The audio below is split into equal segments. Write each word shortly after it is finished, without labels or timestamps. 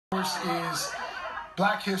Course is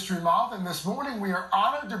Black History Month, and this morning we are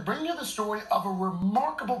honored to bring you the story of a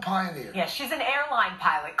remarkable pioneer. Yes, she's an airline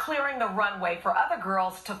pilot clearing the runway for other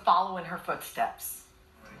girls to follow in her footsteps.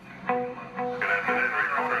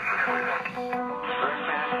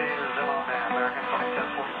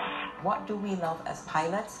 What do we love as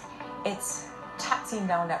pilots? It's taxiing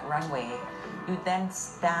down that runway. You then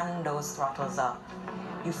stand those throttles up.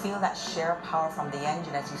 You feel that sheer power from the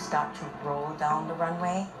engine as you start to roll down the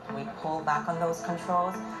runway. We pull back on those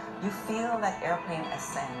controls. You feel that airplane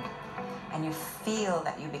ascend, and you feel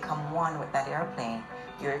that you become one with that airplane.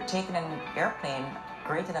 You're taking an airplane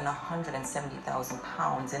greater than 170,000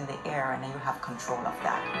 pounds in the air, and then you have control of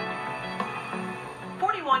that.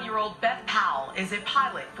 41-year-old Beth Powell is a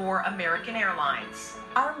pilot for American Airlines.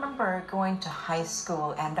 I remember going to high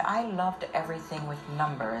school, and I loved everything with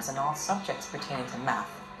numbers and all subjects pertaining to math.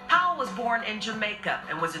 Powell was born in Jamaica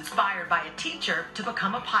and was inspired by a teacher to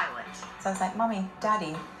become a pilot. So I was like, Mommy,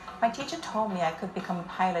 Daddy, my teacher told me I could become a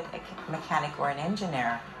pilot, a mechanic, or an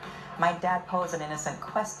engineer. My dad posed an innocent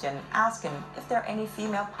question, asking if there are any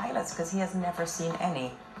female pilots because he has never seen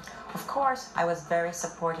any. Of course, I was very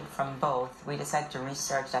supportive from both. We decided to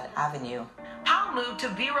research that avenue. Powell moved to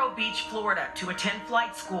Vero Beach, Florida to attend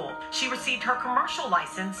flight school. She received her commercial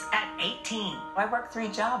license at 18. I worked 3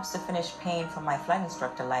 jobs to finish paying for my flight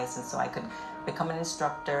instructor license so I could become an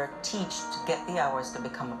instructor, teach to get the hours to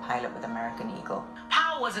become a pilot with American Eagle.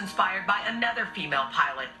 Powell was inspired by another female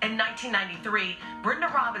pilot. In 1993,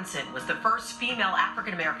 Brenda Robinson was the first female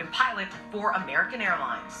African-American pilot for American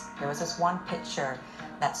Airlines. There was this one picture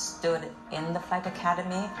that stood in the flight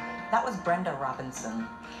academy. That was Brenda Robinson.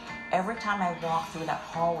 Every time I walked through that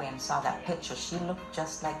hallway and saw that picture, she looked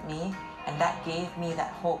just like me, and that gave me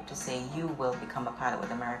that hope to say, you will become a pilot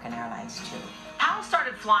with American Airlines too. Powell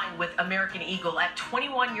started flying with American Eagle at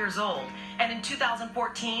 21 years old, and in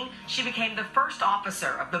 2014, she became the first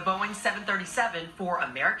officer of the Boeing 737 for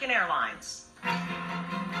American Airlines.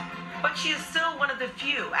 But she is still one of the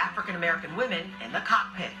few African-American women in the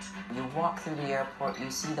cockpit. You walk through the airport, you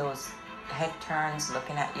see those head turns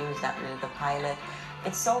looking at you, is that really the pilot?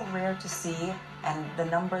 It's so rare to see, and the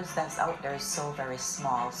numbers that's out there is so very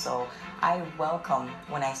small. So I welcome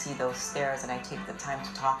when I see those stares, and I take the time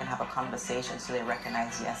to talk and have a conversation so they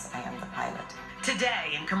recognize, yes, I am the pilot.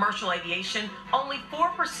 Today, in commercial aviation, only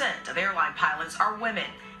 4% of airline pilots are women,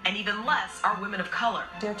 and even less are women of color.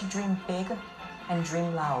 Dare to dream big and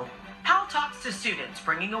dream loud. Powell talks to students,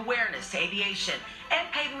 bringing awareness to aviation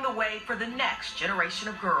and paving the way for the next generation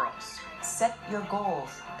of girls. Set your goals.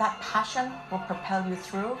 That passion will propel you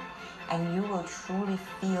through, and you will truly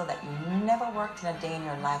feel that you never worked in a day in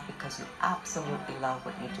your life because you absolutely love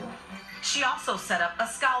what you do. She also set up a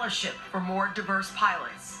scholarship for more diverse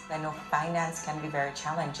pilots. I know finance can be very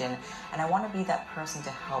challenging, and I want to be that person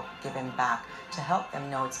to help giving back, to help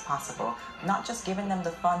them know it's possible. Not just giving them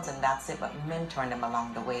the funds and that's it, but mentoring them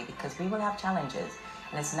along the way, because we will have challenges.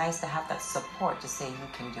 And it's nice to have that support to say you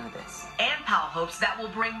can do this. And Powell hopes that will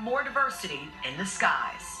bring more diversity in the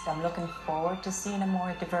skies. I'm looking forward to seeing a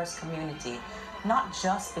more diverse community, not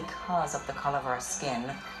just because of the color of our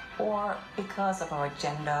skin, or because of our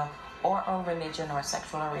gender, or our religion or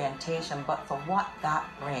sexual orientation, but for what that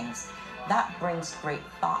brings. That brings great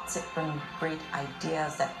thoughts, it brings great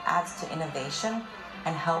ideas that adds to innovation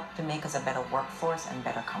and help to make us a better workforce and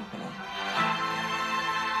better company.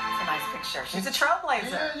 Nice picture. She's a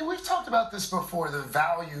trailblazer. Yeah, we've talked about this before, the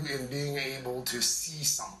value in being able to see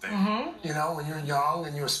something. You know, when you're young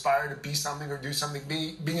and you aspire to be something or do something,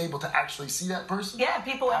 being able to actually see that person. Yeah,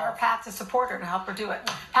 people in her path to support her, to help her do it.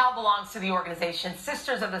 Powell belongs to the organization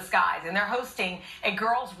Sisters of the Skies, and they're hosting a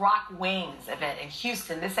Girls Rock Wings event in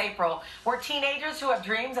Houston this April, where teenagers who have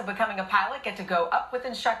dreams of becoming a pilot get to go up with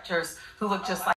instructors who look just like